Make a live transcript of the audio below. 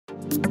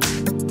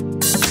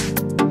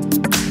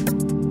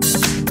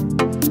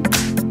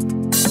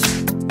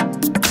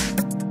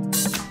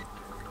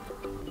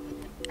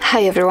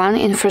Hi everyone,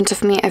 in front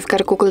of me I've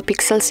got a Google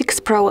Pixel 6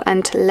 Pro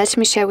and let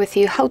me share with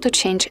you how to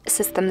change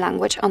system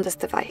language on this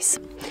device.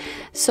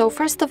 So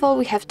first of all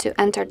we have to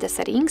enter the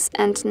settings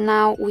and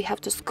now we have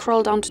to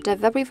scroll down to the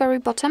very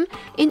bottom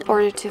in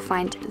order to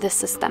find the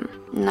system.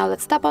 Now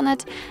let's tap on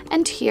it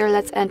and here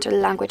let's enter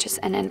languages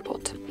and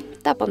input.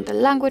 Tap on the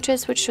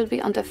languages, which should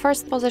be on the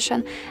first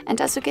position, and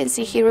as you can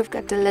see here we've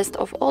got the list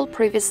of all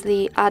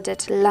previously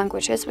added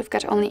languages. We've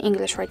got only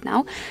English right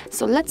now,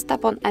 so let's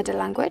tap on add a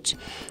language,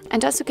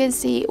 and as you can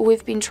see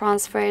we've been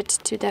transferred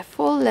to the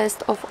full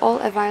list of all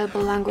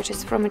available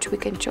languages from which we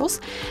can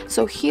choose.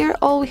 So here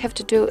all we have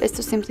to do is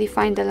to simply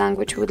find the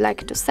language we would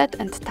like to set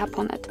and tap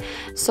on it.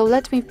 So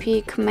let me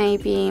pick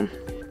maybe,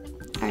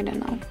 I don't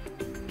know,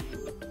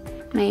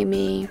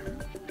 maybe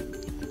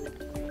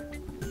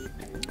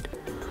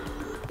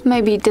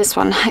this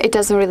one. It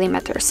doesn't really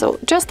matter, so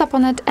just tap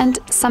on it, and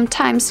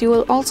sometimes you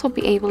will also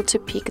be able to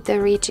pick the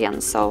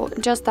region. So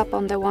just tap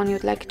on the one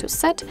you'd like to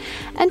set,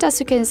 and as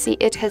you can see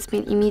it has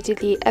been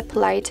immediately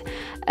applied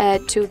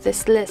to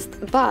this list,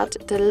 but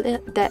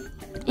the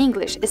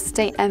English is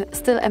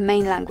still a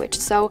main language.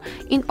 So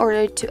in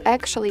order to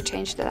actually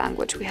change the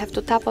language we have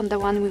to tap on the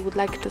one we would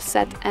like to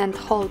set and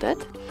hold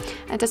it,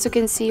 and as you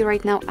can see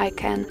right now I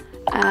can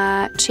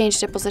change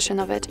the position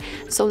of it.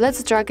 So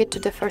let's drag it to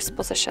the first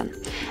position,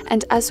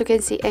 and as you can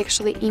see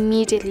actually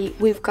immediately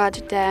we've got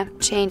the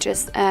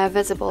changes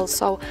visible.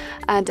 So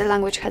the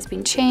language has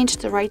been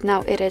changed. Right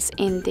now it is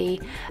in the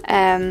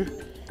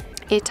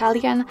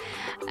Italian,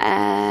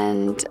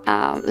 and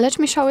let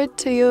me show it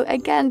to you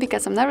again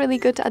because I'm not really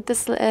good at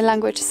this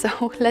language.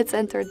 So let's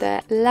enter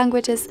the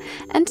languages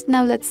and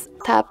now let's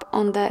tap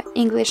on the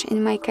English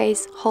in my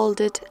case, hold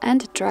it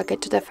and drag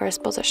it to the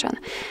first position,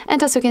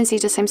 and as you can see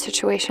the same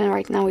situation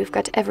right now. We've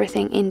got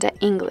everything in the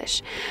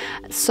English.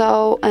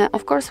 So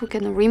of course we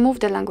can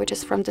remove the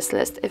languages from this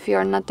list if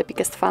you're not the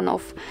biggest fan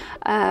of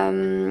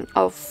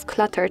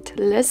cluttered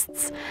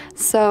lists.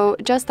 So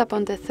just tap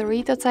on the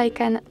three dots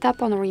icon,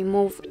 tap on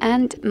remove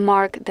and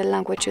mark the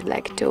language you'd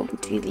like to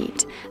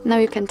delete. Now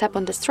you can tap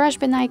on the trash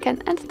bin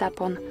icon and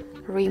tap on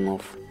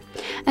remove.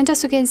 And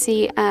as you can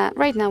see,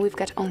 right now we've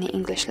got only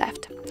English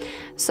left.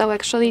 So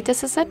actually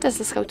this is it.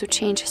 This is how to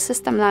change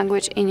system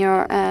language in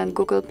your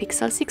Google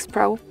Pixel 6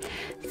 Pro.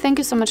 Thank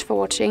you so much for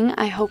watching.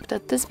 I hope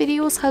that this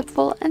video was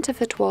helpful, and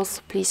if it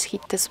was, please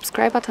hit the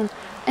subscribe button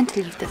and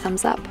leave the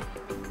thumbs up.